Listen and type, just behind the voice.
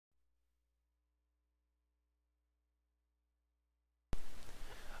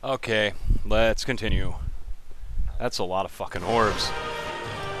Okay, let's continue. That's a lot of fucking orbs.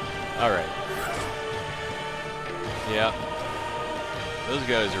 Alright. Yeah. Those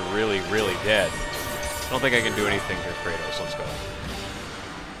guys are really, really dead. I don't think I can do anything here, Kratos. Let's go.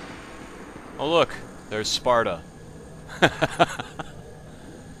 Oh look, there's Sparta.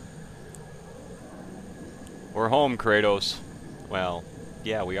 We're home, Kratos. Well,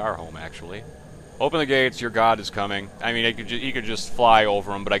 yeah, we are home, actually. Open the gates, your god is coming. I mean, he could just fly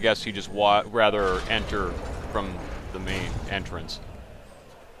over them, but I guess he just rather enter from the main entrance.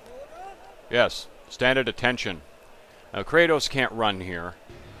 Yes, stand at attention. Now, Kratos can't run here.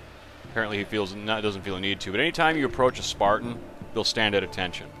 Apparently he doesn't feel a need to, but anytime you approach a Spartan, they'll stand at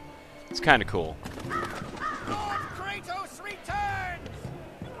attention. It's kind of cool. Kratos returns!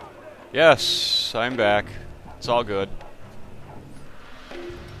 Yes, I'm back. It's all good.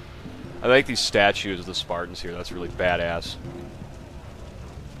 I like these statues of the Spartans here. That's really badass.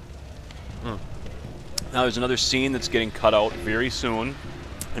 Now there's another scene that's getting cut out very soon.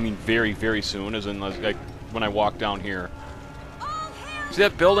 I mean very, very soon, as in like when I walk down here. See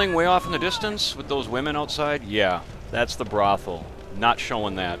that building way off in the distance with those women outside? Yeah, that's the brothel. Not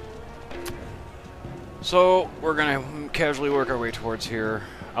showing that. So we're gonna casually work our way towards here.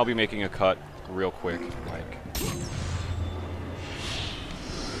 I'll be making a cut real quick, like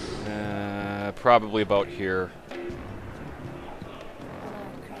probably about here.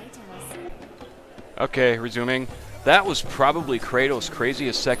 Okay, resuming. That was probably Kratos'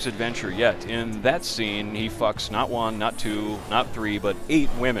 craziest sex adventure yet. In that scene, he fucks not one, not two, not three, but 8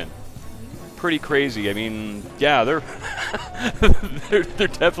 women. Pretty crazy. I mean, yeah, they're they're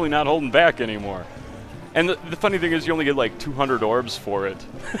definitely not holding back anymore. And the funny thing is, you only get like 200 orbs for it,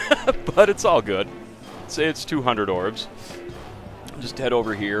 but it's all good. Say it's 200 orbs. Just head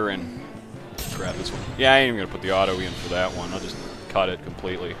over here and grab this one. Yeah, I ain't even gonna put the auto in for that one. I'll just cut it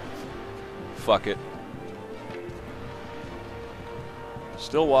completely. Fuck it.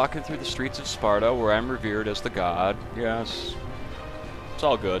 Still walking through the streets of Sparta, where I'm revered as the god. Yes, it's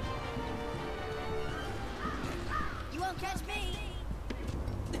all good. You won't catch me.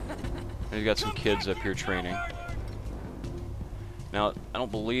 And you got some kids up here training. Now, I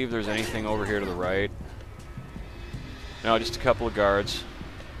don't believe there's anything over here to the right. No, just a couple of guards.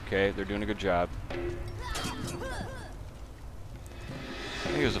 Okay, they're doing a good job. I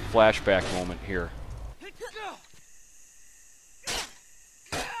think there's a flashback moment here.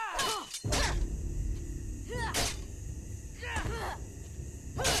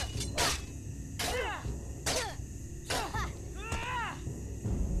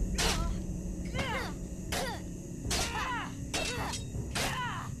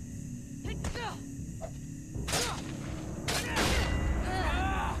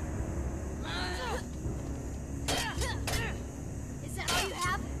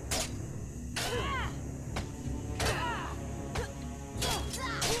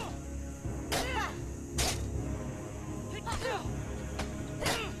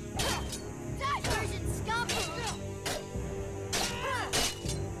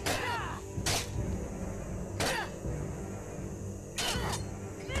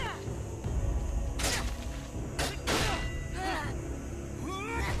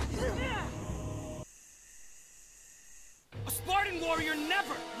 Warrior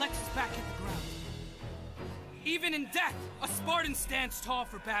never lets his back hit the ground. Even in death, a Spartan stands tall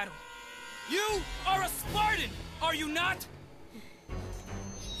for battle. You are a Spartan, are you not?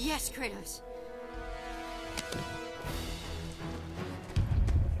 Yes, Kratos.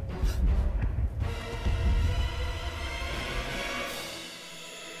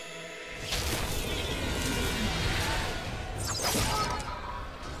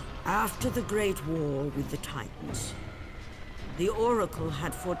 After the Great War with the Titans, the Oracle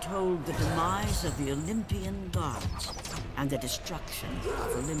had foretold the demise of the Olympian gods and the destruction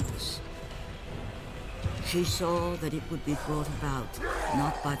of Olympus. She saw that it would be brought about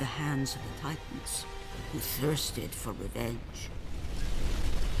not by the hands of the Titans, who thirsted for revenge,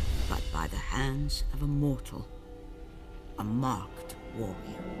 but by the hands of a mortal, a marked warrior.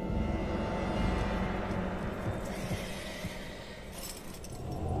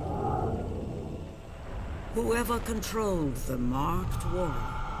 Whoever controlled the marked warrior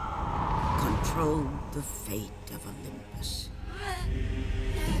controlled the fate of Olympus.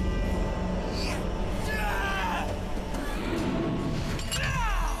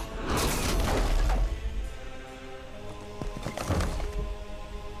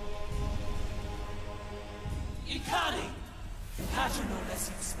 Ikari!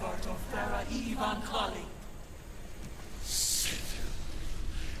 Patronolesin Sparta Fera Ivan Kali.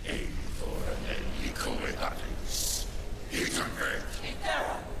 Eithor and Nikomedatis. Itanvek.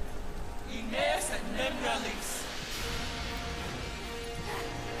 Ikera!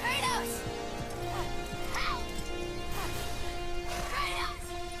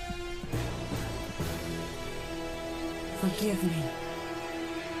 Forgive me.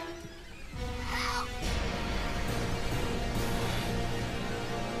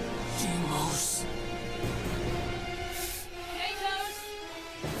 Deimos. Kratos!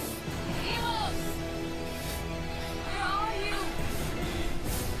 Deimos! Where are you?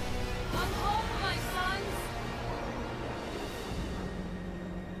 Come home, my sons!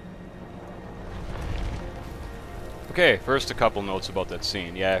 Okay, first a couple notes about that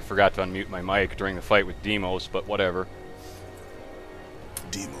scene. Yeah, I forgot to unmute my mic during the fight with Deimos, but whatever.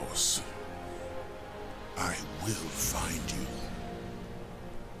 Deimos, I will find you.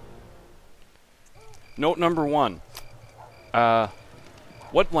 Note number 1.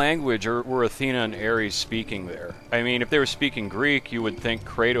 What language were Athena and Ares speaking there? I mean, if they were speaking Greek, you would think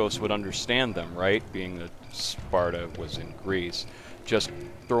Kratos would understand them, right? Being that Sparta was in Greece. Just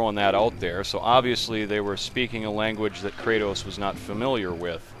throwing that out there. So obviously they were speaking a language that Kratos was not familiar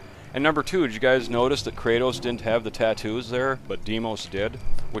with. And number 2, did you guys notice that Kratos didn't have the tattoos there, but Deimos did?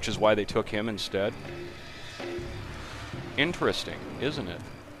 Which is why they took him instead. Interesting, isn't it?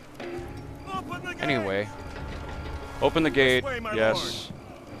 Anyway. Open the gate, yes.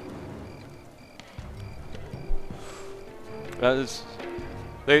 That is...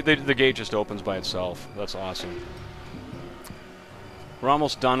 the gate just opens by itself. That's awesome. We're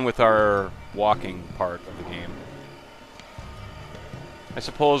almost done with our walking part of the game. I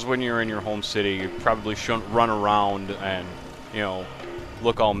suppose when you're in your home city, you probably shouldn't run around and, you know,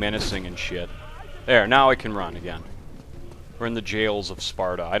 look all menacing and shit. There, now I can run again. We're in the jails of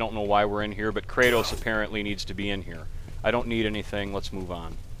Sparta. I don't know why we're in here, but Kratos apparently needs to be in here. I don't need anything. Let's move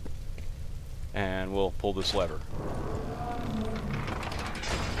on. And we'll pull this lever.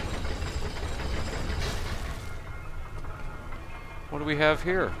 What do we have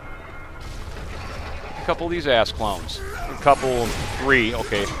here? A couple of these ass clowns. A couple, 3,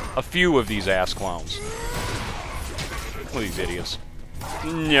 okay. A few of these ass clowns. Look at these idiots.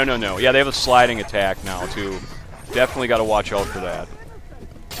 No, no, no. Yeah, they have a sliding attack now, too. Definitely got to watch out for that.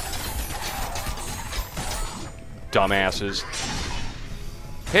 Dumbasses.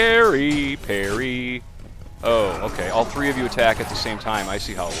 Parry, parry. Oh, okay. All 3 of you attack at the same time. I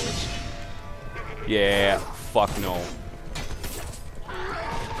see how it works. Yeah, fuck no.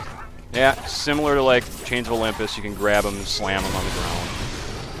 Yeah, similar to like Chains of Olympus, you can grab them and slam them on the ground.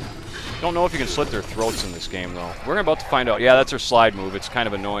 Don't know if you can slit their throats in this game, though. We're about to find out. Yeah, that's their slide move. It's kind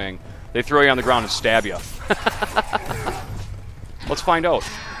of annoying. They throw you on the ground and stab you. Let's find out.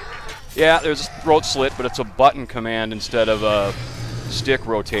 Yeah, there's a throat slit, but it's a button command instead of a stick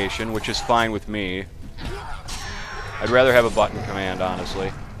rotation, which is fine with me. I'd rather have a button command,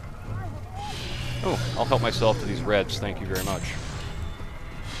 honestly. Oh, I'll help myself to these reds. Thank you very much.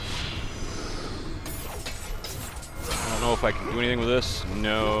 I don't know if I can do anything with this.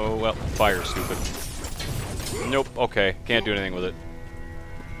 No. Well, fire, stupid. Nope. Okay. Can't do anything with it.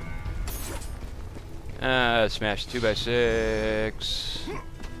 Smash 2x6.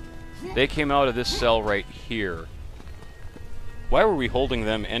 They came out of this cell right here. Why were we holding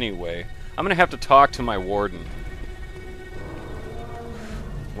them anyway? I'm gonna have to talk to my warden.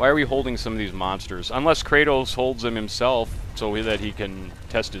 Why are we holding some of these monsters? Unless Kratos holds them himself so that he can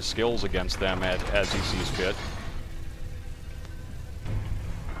test his skills against them as he sees fit.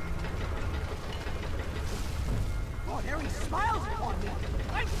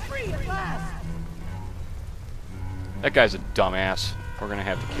 That guy's a dumbass. We're gonna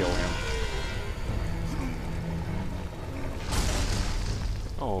have to kill him.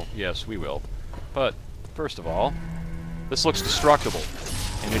 Oh, yes, we will. But, first of all, this looks destructible.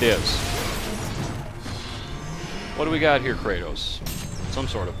 And it is. What do we got here, Kratos? Some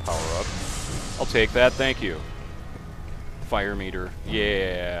sort of power-up. I'll take that, thank you. Fire meter.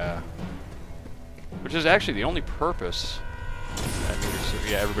 Yeah. Which is actually the only purpose.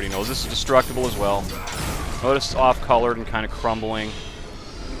 Yeah, everybody knows this is destructible as well. Notice it's off-colored and kind of crumbling.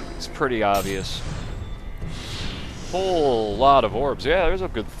 It's pretty obvious. Whole lot of orbs. Yeah, there's a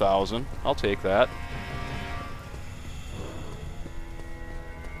good 1,000. I'll take that.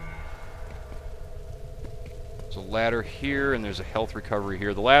 There's a ladder here, and there's a health recovery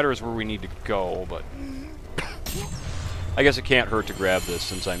here. The ladder is where we need to go, but I guess it can't hurt to grab this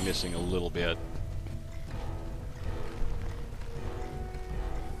since I'm missing a little bit.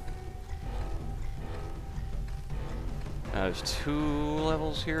 There's 2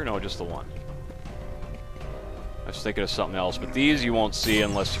 levels here? No, just the 1. I was thinking of something else, but these you won't see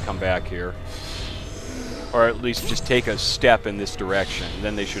unless you come back here. Or at least just take a step in this direction,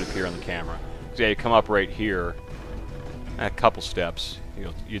 then they should appear on the camera. So yeah, you come up right here, a couple steps,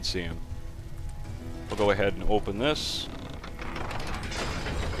 you'd see them. We'll go ahead and open this.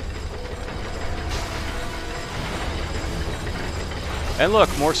 And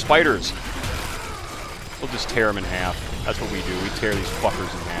look, more spiders. We'll just tear them in half. That's what we do. We tear these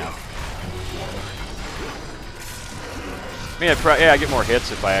fuckers in half. I mean, yeah, I get more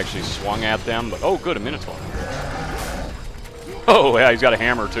hits if I actually swung at them, but oh, good, a Minotaur. Oh, yeah, he's got a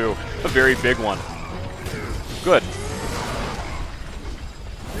hammer, too. A very big one. Good.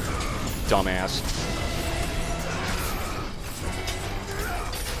 Dumbass.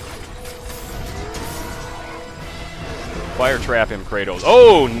 Fire trap him, Kratos.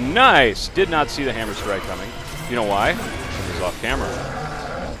 Oh, nice! Did not see the hammer strike coming. You know why? It was off camera.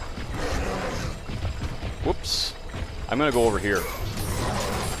 Whoops. I'm gonna go over here.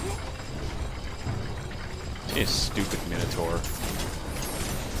 You stupid Minotaur.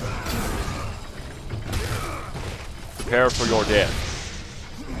 Prepare for your death.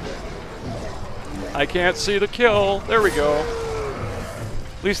 I can't see the kill. There we go.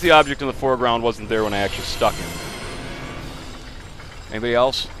 At least the object in the foreground wasn't there when I actually stuck him. Anybody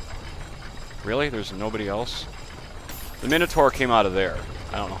else? Really? There's nobody else? The Minotaur came out of there.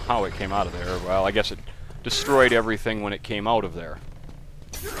 I don't know how it came out of there. Well, I guess it destroyed everything when it came out of there.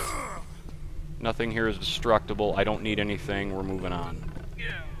 Nothing here is destructible. I don't need anything. We're moving on.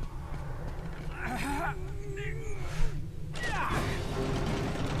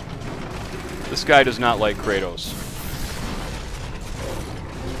 This guy does not like Kratos.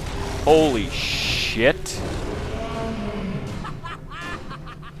 Holy shit.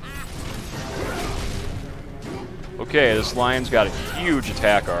 Okay, this lion's got a huge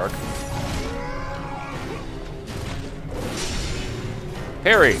attack arc.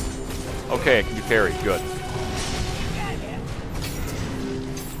 Parry! Okay, it can be parried. Good.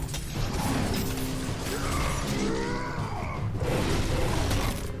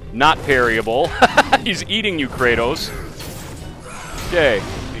 Not parryable. He's eating you, Kratos. Okay,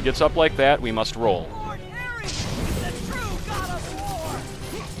 if he gets up like that, we must roll.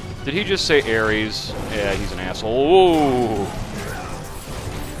 Did he just say Ares? Yeah, he's an asshole. Ooh.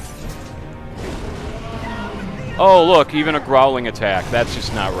 Oh, look, even a growling attack. That's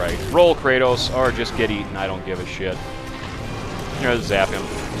just not right. Roll, Kratos, or just get eaten. I don't give a shit. Here, zap him.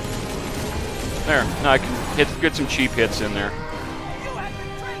 There. Now I can get some cheap hits in there.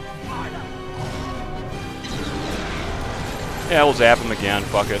 Yeah, we'll zap him again.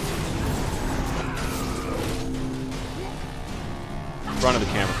 Fuck it. Front of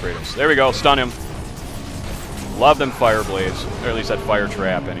the camera, Kratos. There we go. Stun him. Love them fire blades. Or at least that fire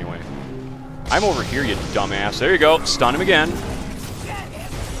trap, anyway. I'm over here, you dumbass. There you go. Stun him again.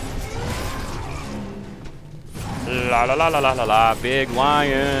 La la la la la la la. Big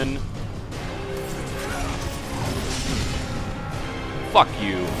lion. Fuck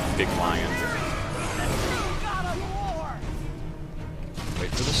you, big lion. Wait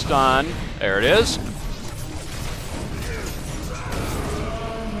for the stun. There it is.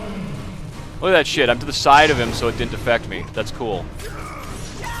 Look at that shit. I'm to the side of him so it didn't affect me. That's cool.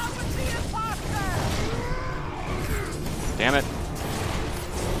 Damn it.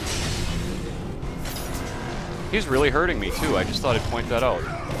 He's really hurting me, too. I just thought I'd point that out.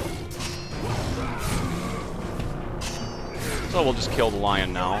 So we'll just kill the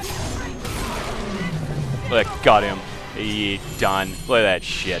lion now. Look, got him. He done. Look at that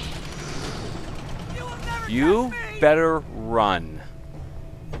shit. You better run.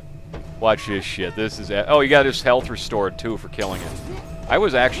 Watch this shit. This is... Oh, he got his health restored, too, for killing it. I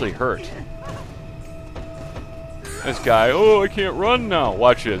was actually hurt. This guy, oh, I can't run now.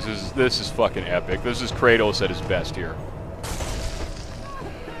 Watch this. This is fucking epic. This is Kratos at his best here.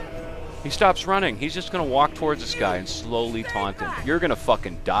 He stops running. He's just gonna walk towards this guy and slowly taunt him. You're gonna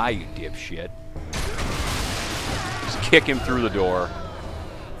fucking die, you dipshit. Just kick him through the door.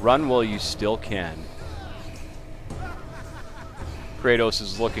 Run while you still can. Kratos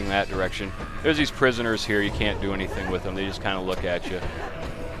is looking that direction. There's these prisoners here. You can't do anything with them. They just kind of look at you.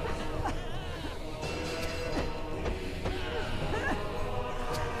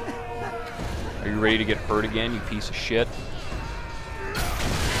 Are you ready to get hurt again, you piece of shit?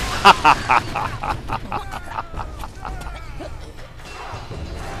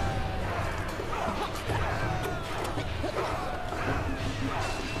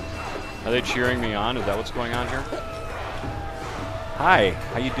 Are they cheering me on? Is that what's going on here? Hi,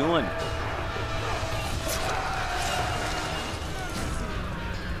 how you doing?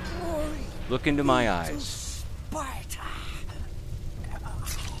 Look into my eyes. Sparta.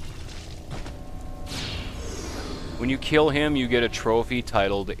 When you kill him, you get a trophy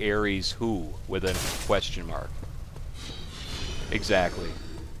titled Ares Who with a question mark. Exactly.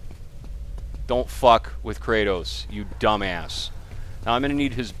 Don't fuck with Kratos, you dumbass. Now I'm gonna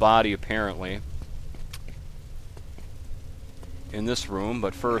need his body apparently. in this room,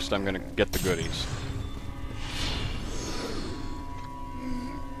 but first I'm going to get the goodies.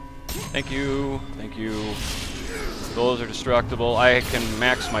 Thank you. Thank you. Those are destructible. I can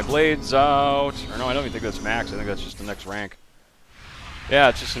max my blades out. Or no, I don't even think that's max. I think that's just the next rank. Yeah,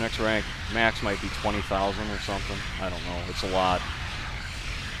 it's just the next rank. Max might be 20,000 or something. I don't know. It's a lot.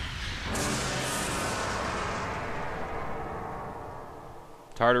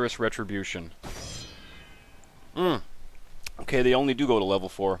 Tartarus Retribution. Okay, they only do go to level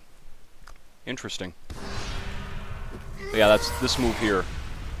 4. Interesting. But yeah, that's this move here.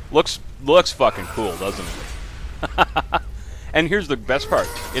 Looks fucking cool, doesn't it? And here's the best part.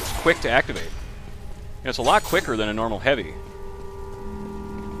 It's quick to activate. And it's a lot quicker than a normal heavy.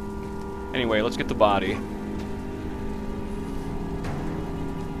 Anyway, let's get the body.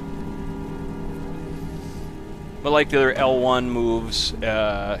 But like the other L1 moves,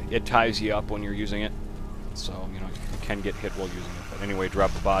 it ties you up when you're using it. So, you know, you can get hit while using it. But anyway,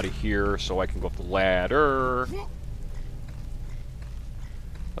 drop the body here so I can go up the ladder.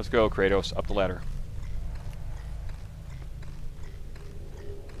 Let's go, Kratos, up the ladder.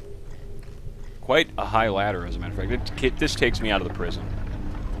 Quite a high ladder, as a matter of fact. This takes me out of the prison.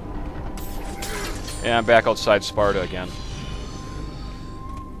 And I'm back outside Sparta again.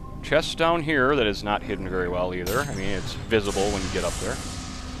 Chest down here that is not hidden very well either. I mean, it's visible when you get up there.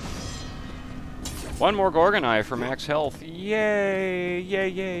 One more Gorgon Eye for max health. Yay! Yay,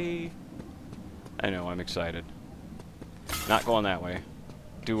 yay! I know, I'm excited. Not going that way.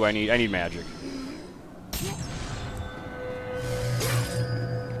 I need magic.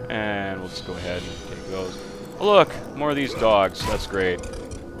 And we'll just go ahead and take those. Oh, look! More of these dogs. That's great.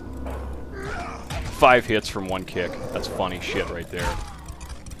 5 hits from 1 kick. That's funny shit right there.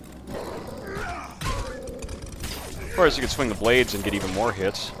 Of course, you could swing the blades and get even more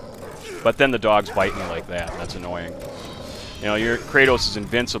hits. But then the dogs bite me like that. That's annoying. You know, your Kratos is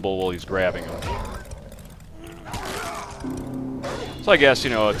invincible while he's grabbing him. So I guess, you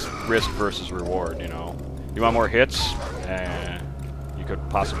know, it's risk versus reward, you know. You want more hits? You could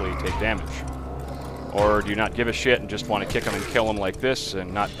possibly take damage. Or do you not give a shit and just want to kick him and kill him like this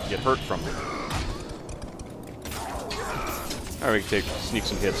and not get hurt from him? Or we can sneak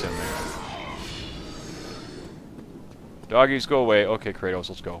some hits in there. Doggies, go away. Okay, Kratos,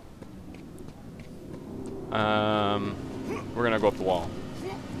 let's go. We're gonna go up the wall.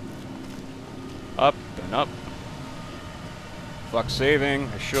 Up and up. Fuck saving.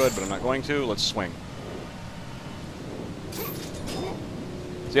 I should, but I'm not going to. Let's swing.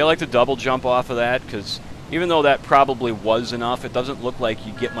 See, I like to double jump off of that, because even though that probably was enough, it doesn't look like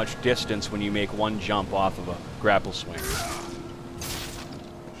you get much distance when you make one jump off of a grapple swing.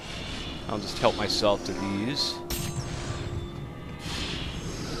 I'll just help myself to these.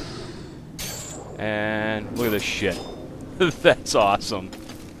 And look at this shit. That's awesome.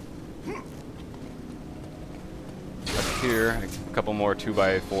 Up here, a couple more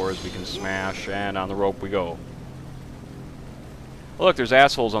 2x4s we can smash, and on the rope we go. Oh, look, there's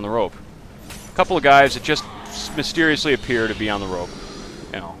assholes on the rope. A couple of guys that just mysteriously appear to be on the rope.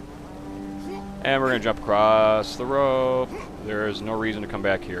 You know. And we're gonna jump across the rope. There's no reason to come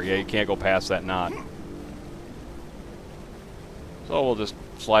back here. Yeah, you can't go past that knot. So we'll just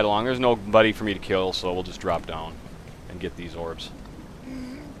slide along. There's nobody for me to kill, so we'll just drop down and get these orbs.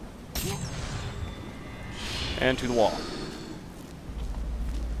 And to the wall.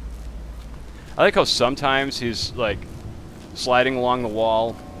 I like how sometimes he's like sliding along the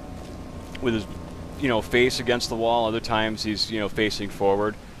wall with his, you know, face against the wall. Other times he's, you know, facing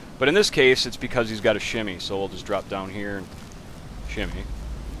forward. But in this case, it's because he's got a shimmy, so we'll just drop down here and shimmy.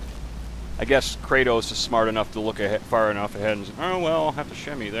 I guess Kratos is smart enough to look ahead, far enough ahead and say, oh, well, I'll have to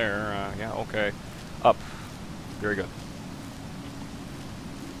shimmy there. Yeah, okay. Up. Very good.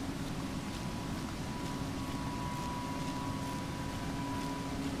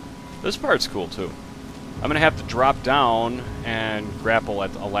 This part's cool, too. I'm going to have to drop down and grapple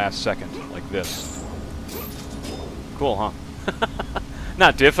at the last second, like this. Cool, huh?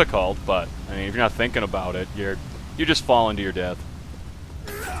 Not difficult, but, I mean, if you're not thinking about it, you just fall into your death.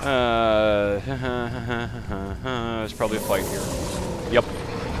 There's probably a fight here. Yep.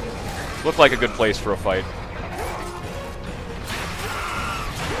 Looked like a good place for a fight.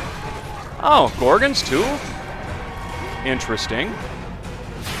 Oh, Gorgons too? Interesting.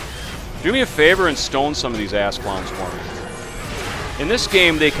 Do me a favor and stone some of these ass clowns for me. In this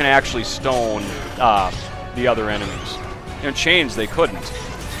game, they can actually stone the other enemies. In Chains, they couldn't.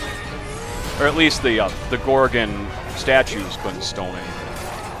 Or at least the Gorgon statues couldn't stone anything.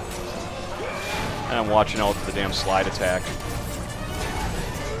 And I'm watching out for the damn slide attack.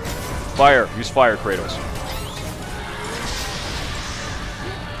 Fire! Use fire, Kratos.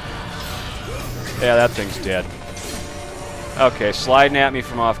 Yeah, that thing's dead. Okay, sliding at me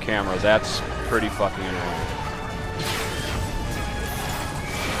from off camera. That's pretty fucking annoying.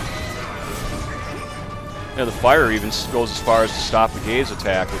 Yeah, the fire even goes as far as to stop the gaze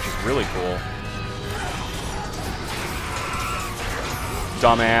attack, which is really cool.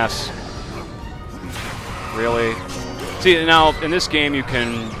 Dumbass. Really? See, now, in this game, you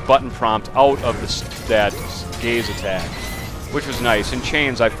can button prompt out of that gaze attack, which was nice. In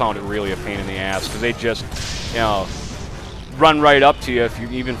Chains, I found it really a pain in the ass, because they just, you know, run right up to you, if you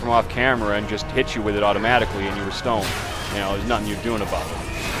even from off camera, and just hit you with it automatically, and you were stoned. You know, there's nothing you're doing about it.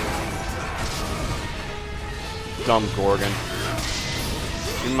 Dumb Gorgon.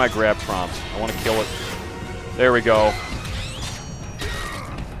 Give me my grab prompt. I want to kill it. There we go.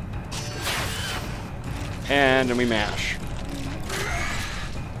 And then we mash.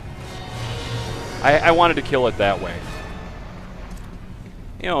 I wanted to kill it that way.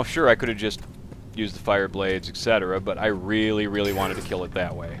 You know, sure, I could have just used the fire blades, etc., but I really, really wanted to kill it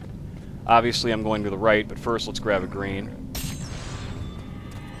that way. Obviously, I'm going to the right, but first let's grab a green.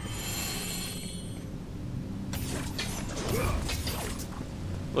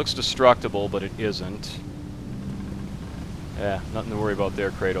 Looks destructible, but it isn't. Yeah, nothing to worry about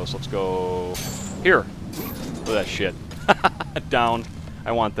there, Kratos. Let's go here. Look at that shit. Down.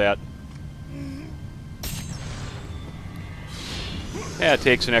 I want that. Yeah, it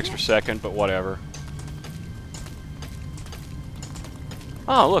takes an extra second, but whatever.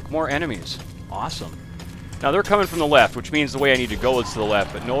 Oh, look, more enemies. Awesome. Now, they're coming from the left, which means the way I need to go is to the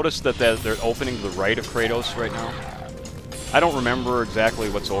left, but notice that they're opening to the right of Kratos right now. I don't remember exactly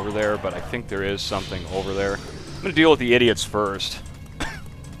what's over there, but I think there is something over there. I'm going to deal with the idiots first.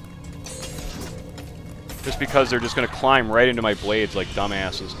 Just because they're just going to climb right into my blades like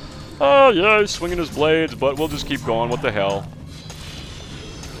dumbasses. Oh, yeah, he's swinging his blades, but we'll just keep going. What the hell?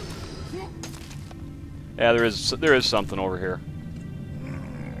 Yeah, there is something over here.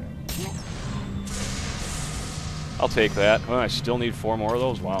 I'll take that. Oh, I still need 4 more of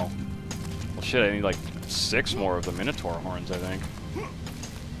those? Wow. Well, shit, I need like 6 more of the Minotaur horns, I think.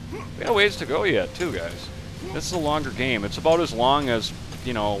 We got a ways to go yet, too, guys. This is a longer game. It's about as long as,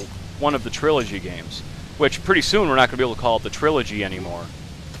 you know, one of the trilogy games. Which, pretty soon, we're not going to be able to call it the trilogy anymore.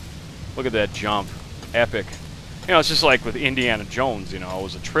 Look at that jump. Epic. You know, it's just like with Indiana Jones, you know, it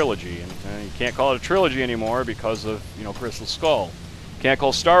was a trilogy. And you can't call it a trilogy anymore because of, you know, Crystal Skull. Can't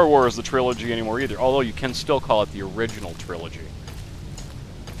call Star Wars the trilogy anymore either. Although you can still call it the original trilogy.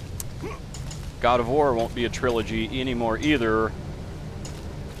 God of War won't be a trilogy anymore either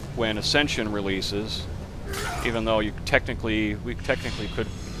when Ascension releases. Even though we technically could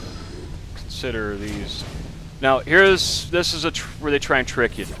consider these. Now, this is where they try and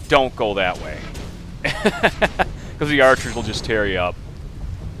trick you. Don't go that way. Because the archers will just tear you up.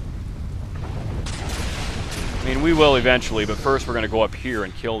 I mean, we will eventually, but first we're going to go up here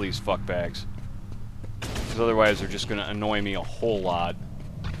and kill these fuckbags. Because otherwise they're just going to annoy me a whole lot.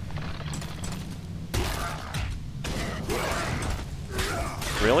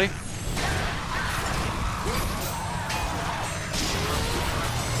 Really?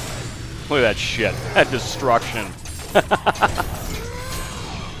 Look at that shit. That destruction.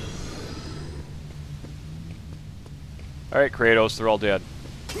 Alright, Kratos, they're all dead.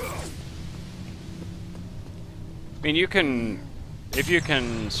 I mean, you can... If you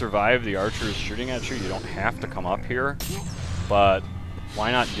can survive the archers shooting at you, you don't have to come up here. But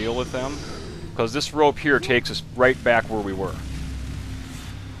why not deal with them? Because this rope here takes us right back where we were.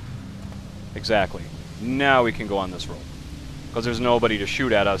 Exactly. Now we can go on this rope. Because there's nobody to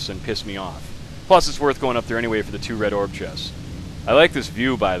shoot at us and piss me off. Plus, it's worth going up there anyway for the 2 red orb chests. I like this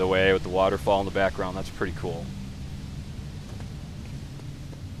view, by the way, with the waterfall in the background. That's pretty cool.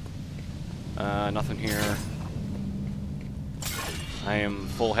 Nothing here. I am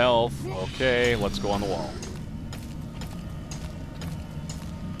full health. Okay, let's go on the wall.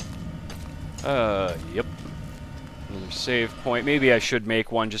 Yep. Another save point. Maybe I should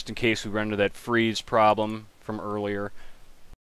make one just in case we run into that freeze problem from earlier.